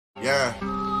Yeah,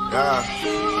 yeah.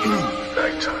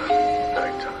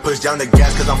 Push down the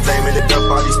gas cause I'm flaming it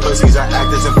up. All these pussies are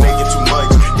actors and faking too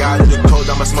much. Got it the cold,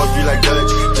 I'ma smoke you like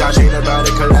Dutch. Josh ain't about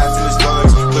to collapse in his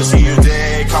lungs. Pussy you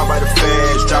dead, caught by the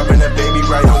feds. Dropping that baby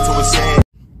right onto his hand.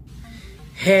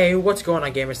 Hey, what's going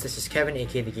on, gamers? This is Kevin,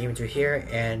 aka the Gamer Dude here,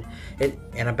 and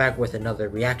I'm back with another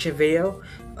reaction video.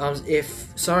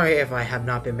 Sorry if I have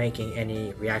not been making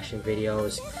any reaction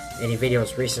videos,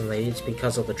 recently. It's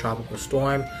because of the tropical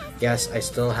storm. Yes, I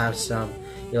still have some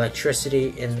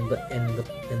electricity in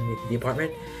the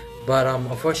apartment, but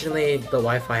unfortunately the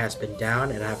Wi-Fi has been down,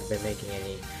 and I haven't been making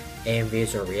any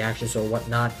AMVs or reactions or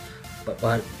whatnot.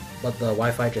 But the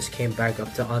Wi-Fi just came back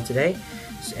on today,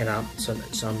 and so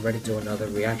I'm ready to do another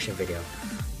reaction video.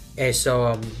 And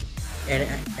so and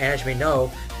as you may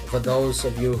know, for those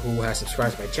of you who have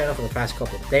subscribed to my channel for the past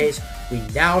couple of days, we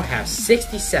now have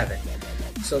 67.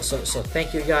 So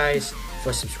thank you guys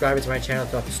for subscribing to my channel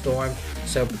throughout the storm.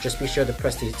 So just be sure to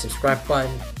press the subscribe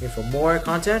button for more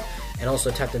content, and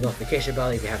also tap the notification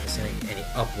bell if you haven't seen any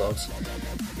uploads.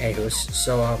 Anyways,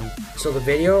 so the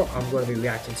video I'm going to be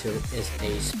reacting to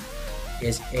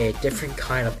is a different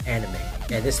kind of anime,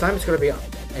 and this time it's going to be,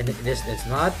 and it's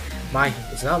not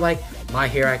like My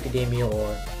Hero Academia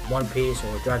or One Piece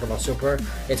or Dragon Ball Super.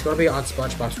 It's going to be on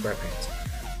SpongeBob SquarePants.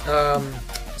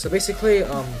 So basically,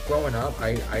 growing up,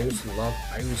 I used to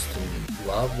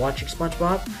love watching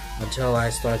SpongeBob until I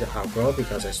started to outgrow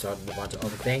because I started to move on to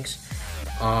other things.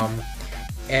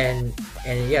 And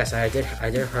yes, I did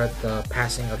heard the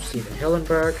passing of Steven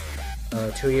Hillenburg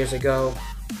 2 years ago.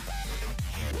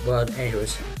 But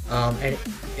anyways,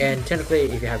 and technically,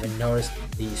 if you haven't noticed,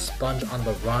 the Sponge on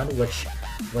the Run, which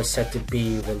was set to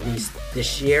be released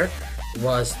this year,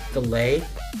 was delayed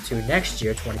to next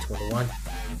year, 2021,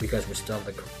 because we're still in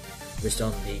the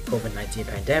COVID-19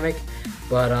 pandemic.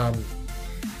 But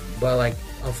like,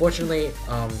 unfortunately,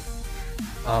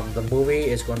 the movie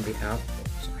is going to be out.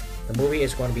 The movie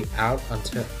is going to be out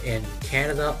until in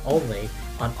Canada only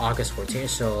on August 14th,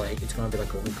 so like it's going to be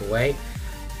like a week away.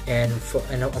 And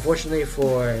unfortunately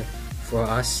for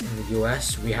us in the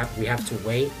US, we have to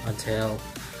wait until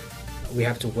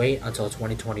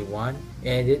 2021,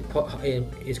 and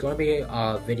it's going to be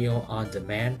a video on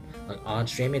demand, like on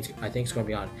streaming. I think it's going to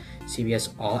be on CBS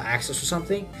All Access or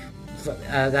something.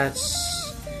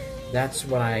 That's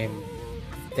what I'm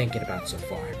thinking about so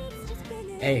far.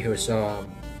 Anywho,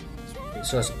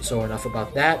 so enough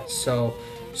about that. So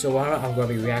what I'm going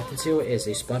to be reacting to is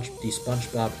the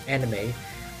SpongeBob anime.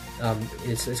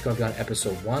 It's going to be on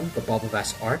episode 1, the Bubble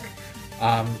Bath arc,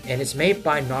 and it's made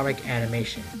by Narmic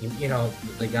Animation. You know,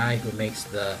 the guy who makes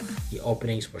the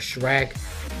openings for Shrek,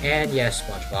 and yes,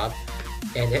 SpongeBob.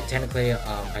 And technically,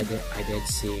 I did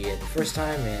see it the first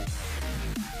time, and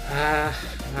I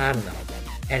don't know.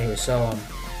 Anyway, so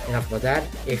enough about that.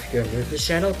 If you're new to this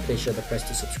channel, please be sure to press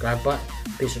the subscribe button.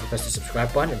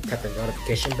 And tap the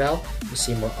notification bell to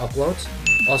see more uploads.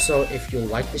 Also, if you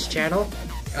like this channel,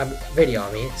 if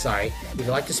you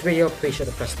like this video, please be sure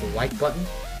to press the like button,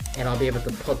 and I'll be able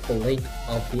to put the link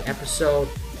of the episode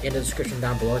in the description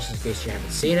down below, just in case you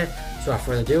haven't seen it. So without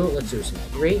further ado, let's do this in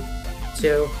 3,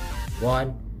 2,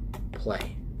 1,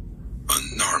 play. A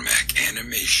Narmic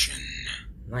Animation.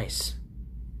 Nice.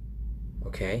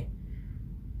 Okay.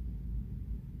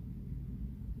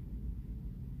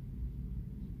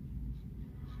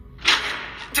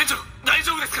 店長、大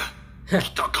丈夫ですか？来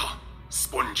たか、ス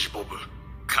ポンジボブ。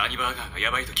カーニバーガーが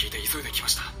ヤバいと聞いて急いで来ま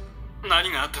した。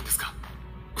何があったんですか？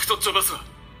太っちょバスは。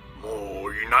も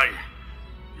ういない。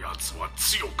奴は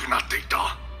強くなってい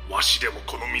た。わしでも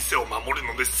この店を守る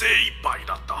ので精一杯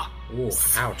だった。おお、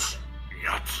ouch。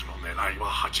奴の狙いは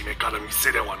初めから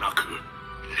店ではなく、例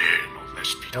のレ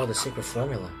シピだ。Oh, the secret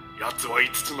formula. 奴は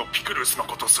5つのピクルスの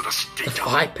ことすら知っていた。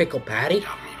5 pickle patty?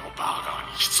 闇のバーガ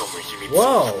ーに潜む秘密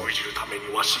を封じるために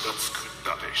わしが作っ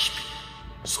たレシピ。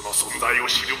その存在を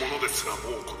知る者ですら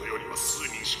もうこの世には数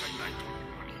人しかいないという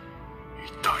のに、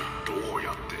一体どう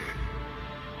やって。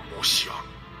もしや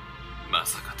ま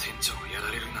さか店長をや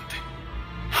られるなんて。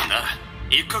なら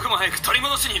一刻も早く取り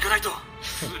戻しに行かないと。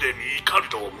すでにイカル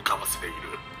ドを向かわせている。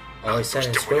どうして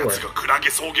も奴がクラゲ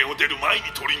草原を出る前に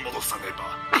取り戻さねば。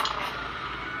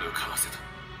向かわせた。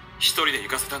一人で行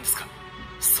かせたんですか？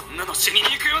そんなの死にに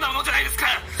行くようなものじゃないですか。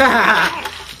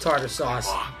Tartar sauce。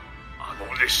あの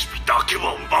レシピだけ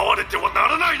は奪われてはな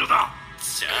らないのだ。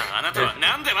じゃああなたは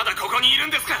なんでまだここにいる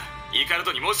んですか？イカル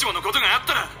ドにもしものことがあっ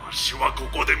たら。わしはこ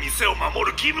こで店を守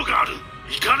る義務がある。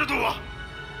イカルドは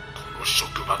この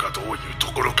職場がどういうと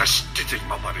ころか知ってて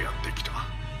今までやってきた。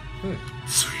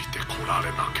ついてこら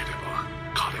れなければ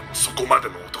彼もそこまで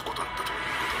の男だったという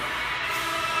ことだ。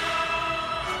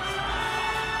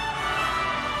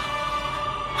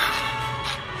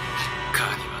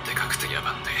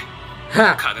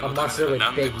Ha! A monster with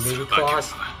big meaty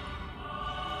claws.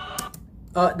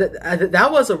 That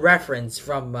was a reference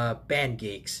from Band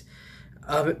Geeks.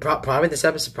 Probably this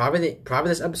episode. Probably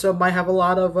this episode might have a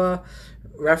lot of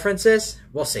references.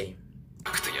 We'll see.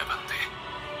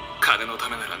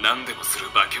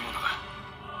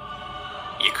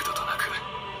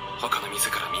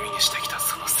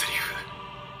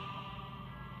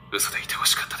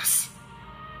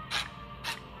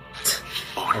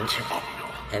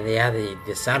 And they have the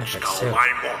sound effects too.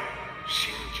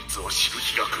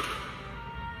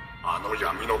 あの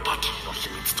闇のパティの秘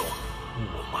密と、お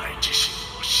前自身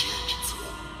の真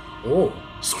実を、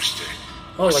そして、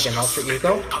わしが全て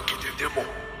をかけてでも、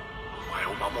お前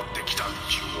を守ってきた理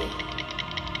由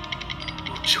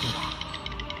を、無茶は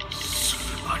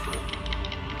するなよ。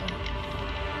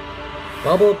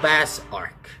Bubble Bass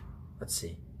Arc. Let's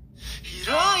see.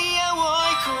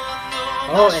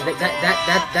 Oh, and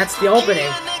that's the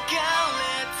opening.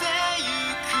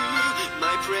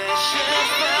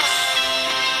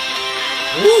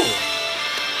 Ooh.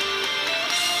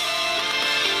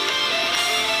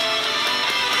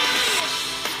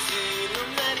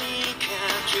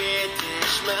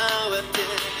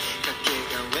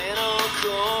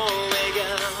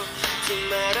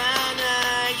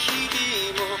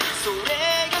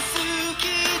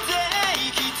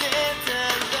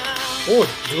 Oh,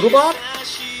 Doodlebop?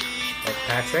 Like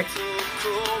Patrick?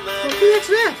 Oh, who is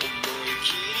that?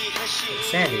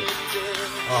 Sandy.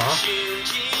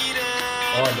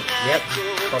 Oh, yep,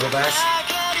 Bubble Bass.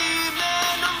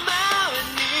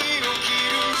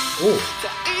 Ooh.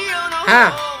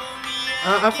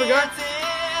 I forgot.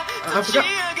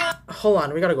 Hold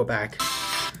on, we gotta go back.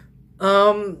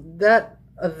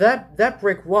 That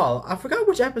brick wall. I forgot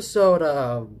which episode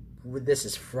this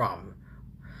is from.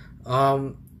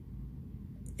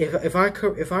 If I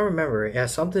remember, it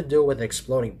has something to do with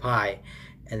exploding pie,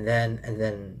 and then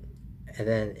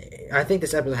I think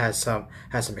this episode has some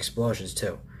explosions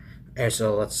too. And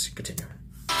so let's continue.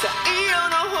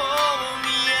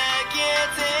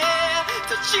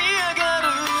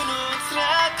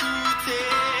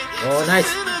 Oh,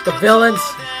 nice, the villains,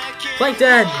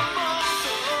 Plankton.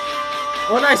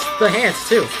 Oh, nice, the hands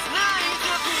too.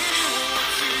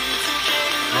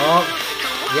 Oh,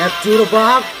 yep,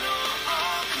 Doodlebop.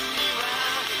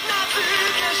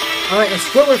 Alright, and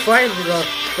Squidward fighting the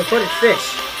footed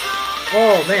fish.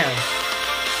 Oh, man.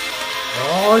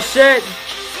 Oh, shit.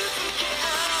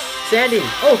 Sandy.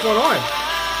 Oh, it's one arm.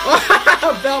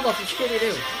 Velma from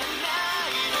Scooby-Doo.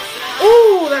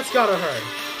 Ooh, that's gotta hurt.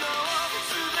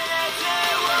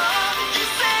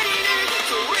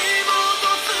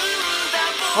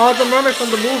 Oh, the mermaid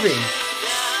from the movie.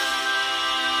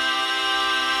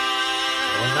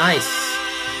 Oh, nice.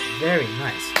 Very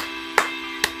nice.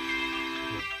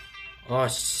 Oh,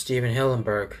 Steven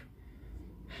Hillenberg.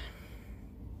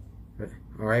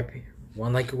 Alright,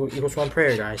 one like equals one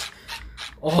prayer, guys.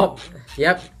 Oh,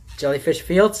 yep, Jellyfish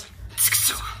Fields.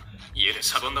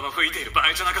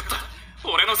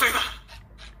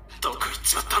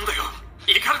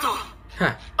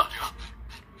 Huh.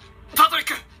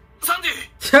 Spongebob! サ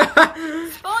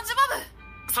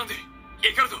ンディ、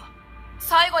リカルド。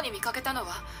最後に見かけたの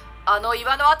はあの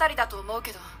岩のあたりだと思う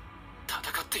けど。戦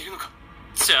っているのか。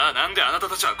じゃあなんであなた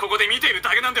たちはここで見ている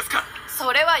だけなんですか。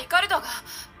それはイカルドが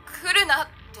来るなっ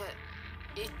て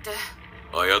言って。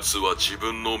あやつは自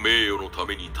分の名誉のた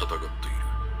めに戦っている。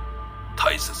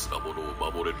大切なものを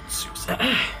守れる強さ、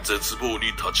絶望に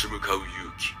立ち向かう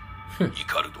勇気。イ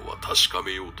カルドは確か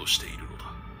めようとしているのだ。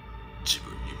自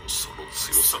分にもその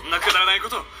強さ。そんなくだらないこ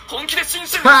とを本気で信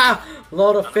じてるんですか。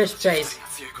Load of fish chase.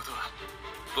 強いことは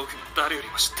僕が誰よ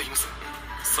りも知っています。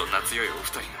そんな強いお二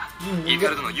人がイカ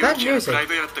ルドの勇気やプライ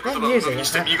ドやった言葉を飲みに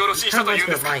して見殺しにしたというん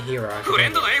ですか。フレ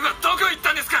ンドの F はどこ行っ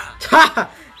たんですか。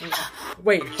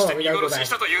Wait, hold on, we gotta go back.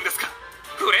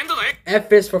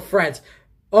 F is for friends.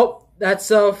 Oh, that's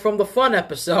from the fun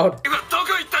episode.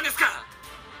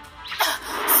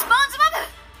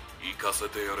 行かせ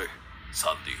てやれ、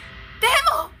サンディ。で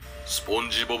もスポン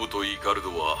ジボブとイカル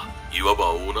ドはいわ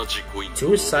ば同じコインの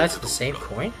Two sides of the same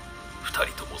coin? 二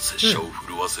人とも拙者を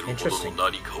震わせるほどの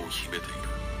何かを秘めている。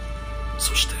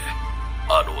そして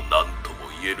あの何とも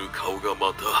言えぬ顔が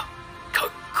またかっ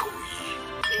こいい。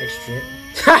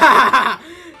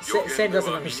Sam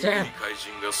doesn't understand. 怪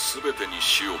人が全てに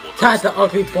死をもただ the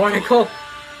ugly barnacle. 大丈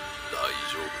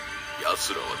夫、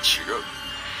奴らは違う。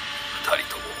二人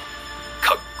とも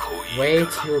かっこいい。 Way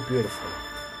too beautiful.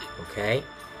 Okay.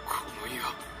 この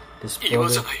岩、 This 岩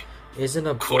じゃ bullet ない。 isn't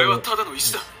a これは bullet. ただの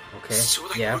石だ。 Okay. 正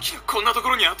代 Yeah. の武器がこんなとこ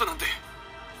ろにあったなんて。よ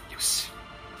し、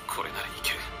これならい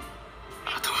ける。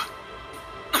あとは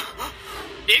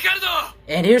イカ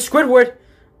And here's Squidward.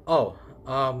 Oh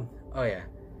yeah.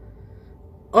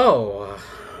 Oh,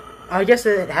 I guess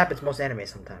it happens most anime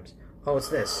sometimes. Oh, it's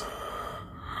this.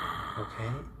 Okay.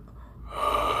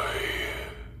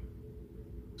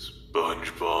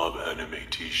 SpongeBob anime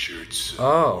t-shirts.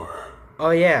 Oh.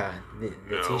 Oh yeah, the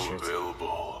t-shirts.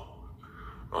 Available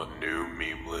on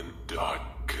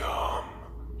newmemeland.com.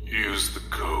 Use the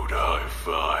code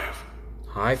HIGH5.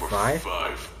 High five?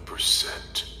 For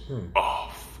 5%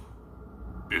 off.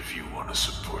 If you want to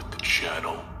support the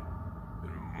channel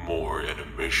and more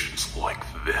animations like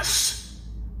this,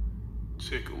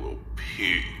 take a little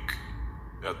peek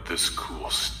at this cool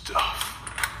stuff.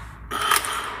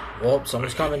 Oh,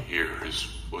 someone's coming. Hear his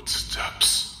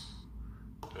footsteps.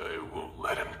 I won't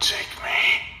let him take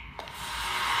me.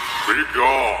 Be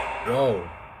gone!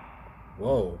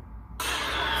 Whoa.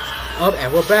 Oh,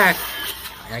 and we're back.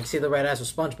 I can see the red eyes of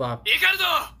SpongeBob.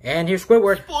 And here's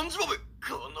Squidward.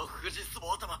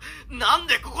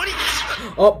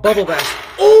 Oh, Bubble Bash.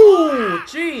 Oh,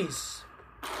 jeez.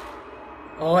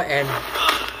 Oh, and...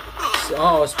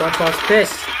 Oh, SpongeBob's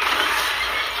pissed.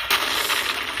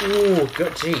 Ooh,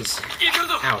 good, jeez.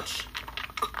 Ouch.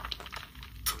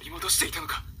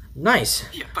 Nice.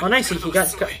 Oh, nice. He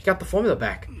got the formula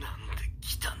back.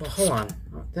 Well, hold on.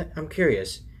 I'm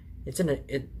curious. It's in a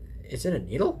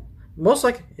needle? Most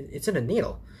like it's in a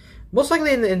needle. Most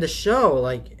likely in the show,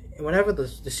 like whenever the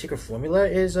secret formula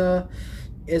is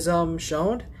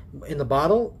shown in the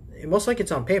bottle, most like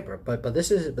it's on paper. But this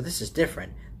is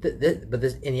different. But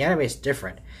this in the anime it's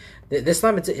different. This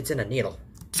time it's in a needle.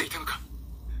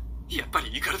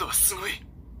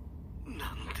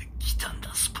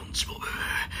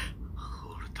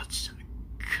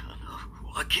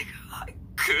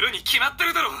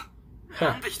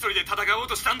 Huh.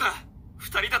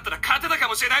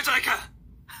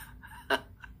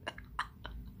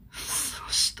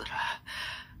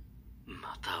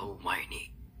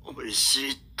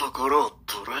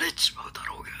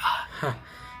 Huh.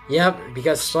 Yeah,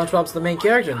 because SpongeBob's the main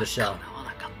character in the show.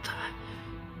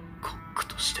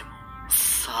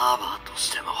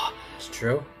 It's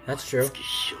true. That's true.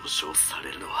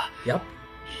 Yep.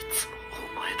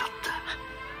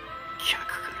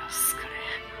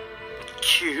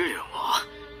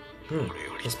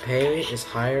 His pay is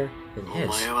higher than his.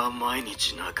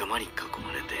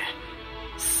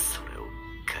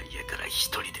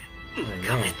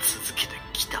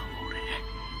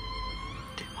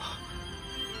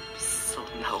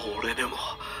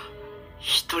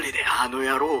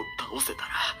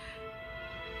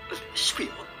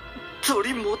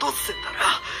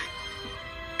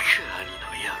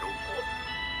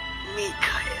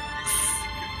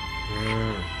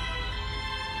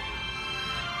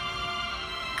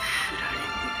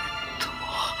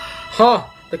 Huh,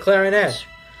 the clarinet.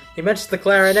 He mentions the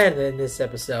clarinet in this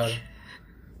episode.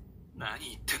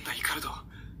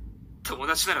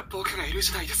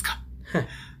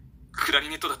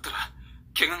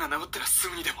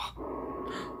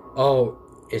 Oh,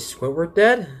 is Squidward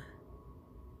dead?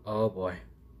 Oh boy.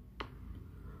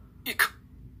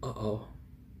 Uh-oh.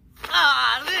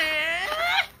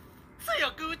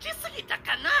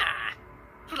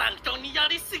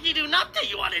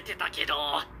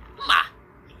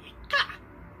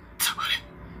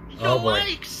 Oh boy.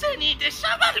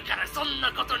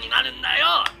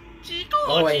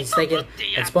 Oh, and he's taking,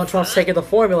 and SpongeBob's taking the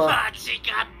formula.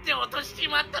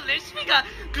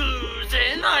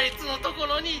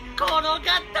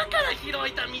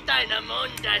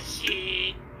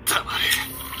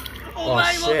 Oh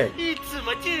shit. He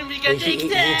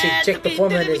checked the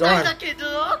formula in his arm.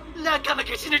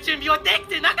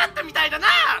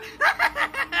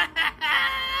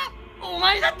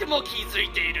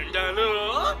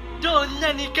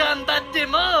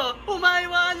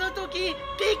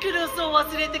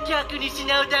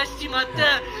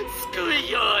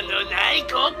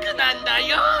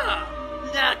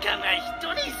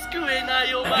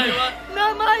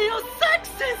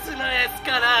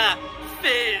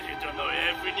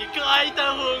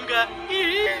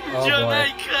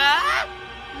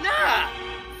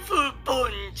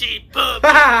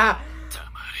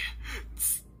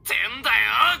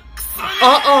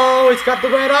 Uh-oh, he's got the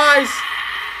red eyes.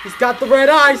 He's got the red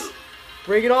eyes.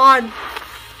 Bring it on.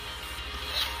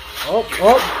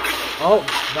 Oh,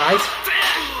 nice.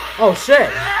 Oh,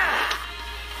 shit.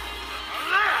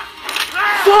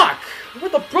 Fuck!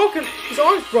 What the broken? His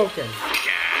arm's broken.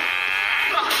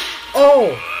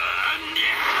 Oh.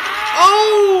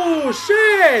 Oh,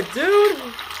 shit, dude.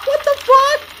 What the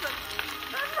fuck?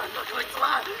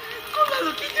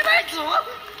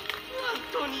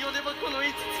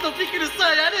 のピクルさ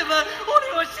えあれば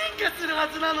俺は進化するは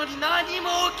ずなのに何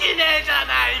も起きねえじゃ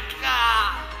ない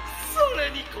か。それ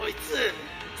にこいつ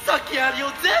さっきあれを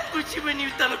全部自分に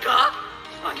言ったのか。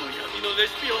あの闇のレ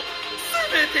シピを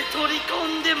全て取り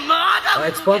込んでまだ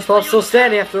Alright, SpongeBob's still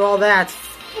standing after all that. ス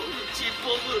ポンジボ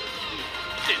ブ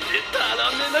ててたら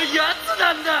めなやつ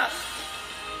なんだ。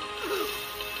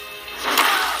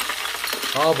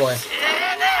 Oh boy.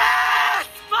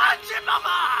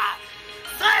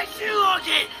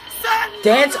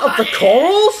 Dance of the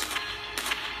Corals?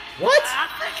 What?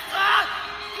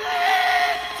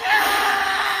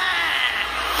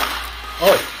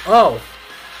 Oh.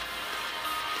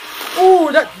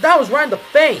 Ooh, that was right in the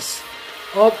face.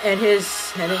 Oh, and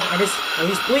he's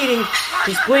bleeding.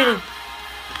 He's bleeding.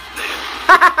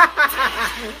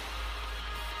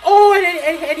 Oh,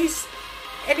 and he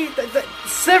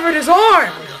severed his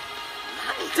arm.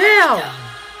 Damn.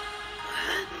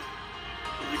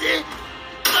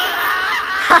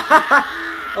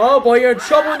 Oh boy, you're in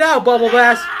trouble now, Bubble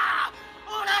Bass.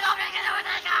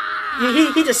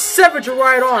 He just severed your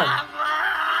right arm.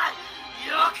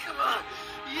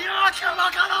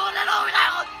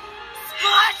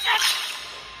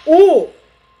 Oh,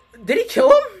 did he kill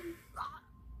him?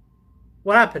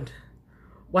 What happened?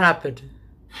 What happened?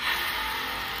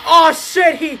 Oh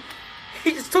shit, he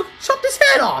just chopped his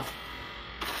head off.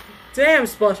 Damn,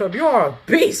 SpongeBob, you are a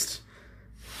beast.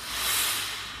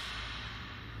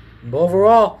 But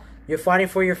overall, you're fighting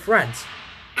for your friends.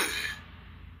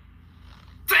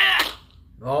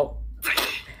 Oh,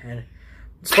 and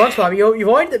SpongeBob, you've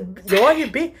already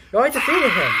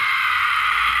defeated him.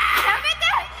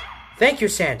 Thank you,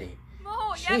 Sandy.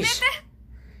 Jeez.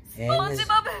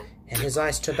 And his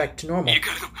eyes turned back to normal.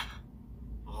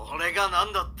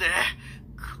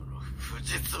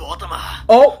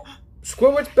 Oh,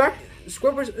 Squidward's back.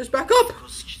 Squidward is back up.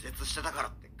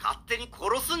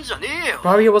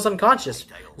 Probably he was unconscious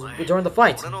during the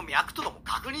fight.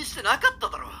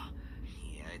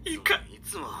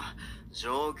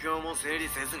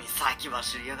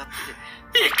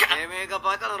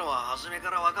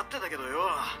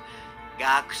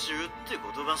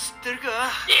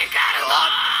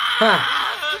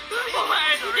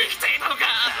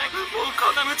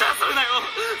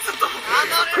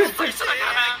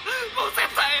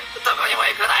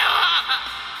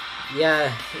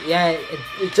 Yeah,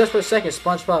 just for a second,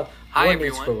 SpongeBob. Hi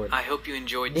everyone, I hope you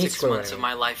enjoyed 6 months of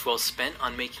my life well spent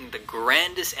on making the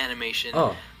grandest animation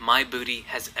my booty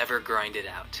has ever grinded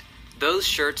out. Those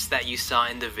shirts that you saw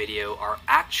in the video are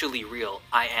actually real.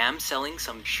 I am selling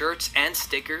some shirts and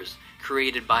stickers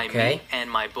created by me and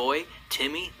my boy,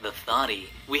 Timmy the Thoughty.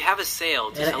 We have a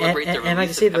sale to celebrate the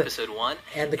release of episode 1.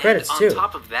 And the credits on too. On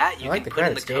top of that, you can put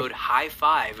in the code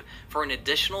HIGH5 for an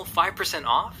additional 5%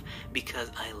 off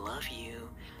because I love you.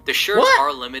 The shirts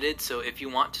are limited, so if you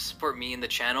want to support me and the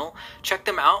channel, check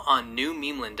them out on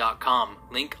newmemeland.com.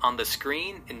 Link on the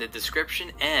screen, in the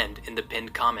description, and in the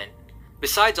pinned comment.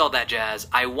 Besides all that jazz,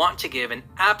 I want to give an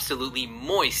absolutely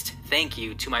moist thank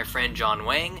you to my friend John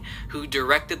Wang, who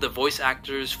directed the voice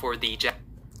actors for the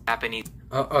Japanese...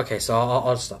 Okay, so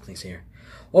I'll stop things here.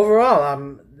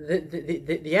 Overall,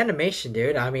 the animation,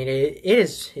 dude, I mean, it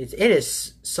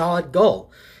is solid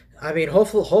gold. I mean,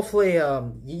 hopefully,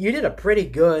 you did a pretty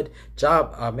good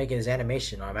job making this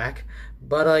animation, Armac.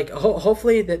 But like,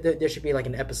 hopefully, there should be like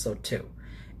an episode 2.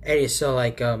 Anyway, so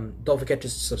like, don't forget to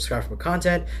subscribe for more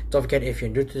content. Don't forget, if you're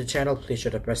new to the channel, please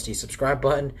sure to press the subscribe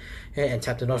button and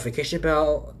tap the notification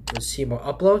bell to see more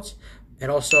uploads. And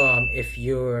also, if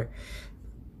you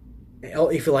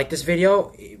like this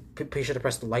video, please sure to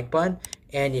press the like button.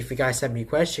 And if you guys have any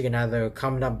questions, you can either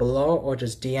comment down below or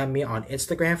just DM me on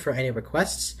Instagram for any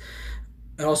requests.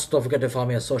 And also, don't forget to follow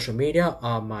me on social media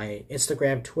on my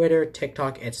Instagram, Twitter,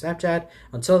 TikTok, and Snapchat.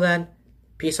 Until then,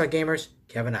 peace out, gamers.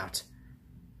 Kevin out.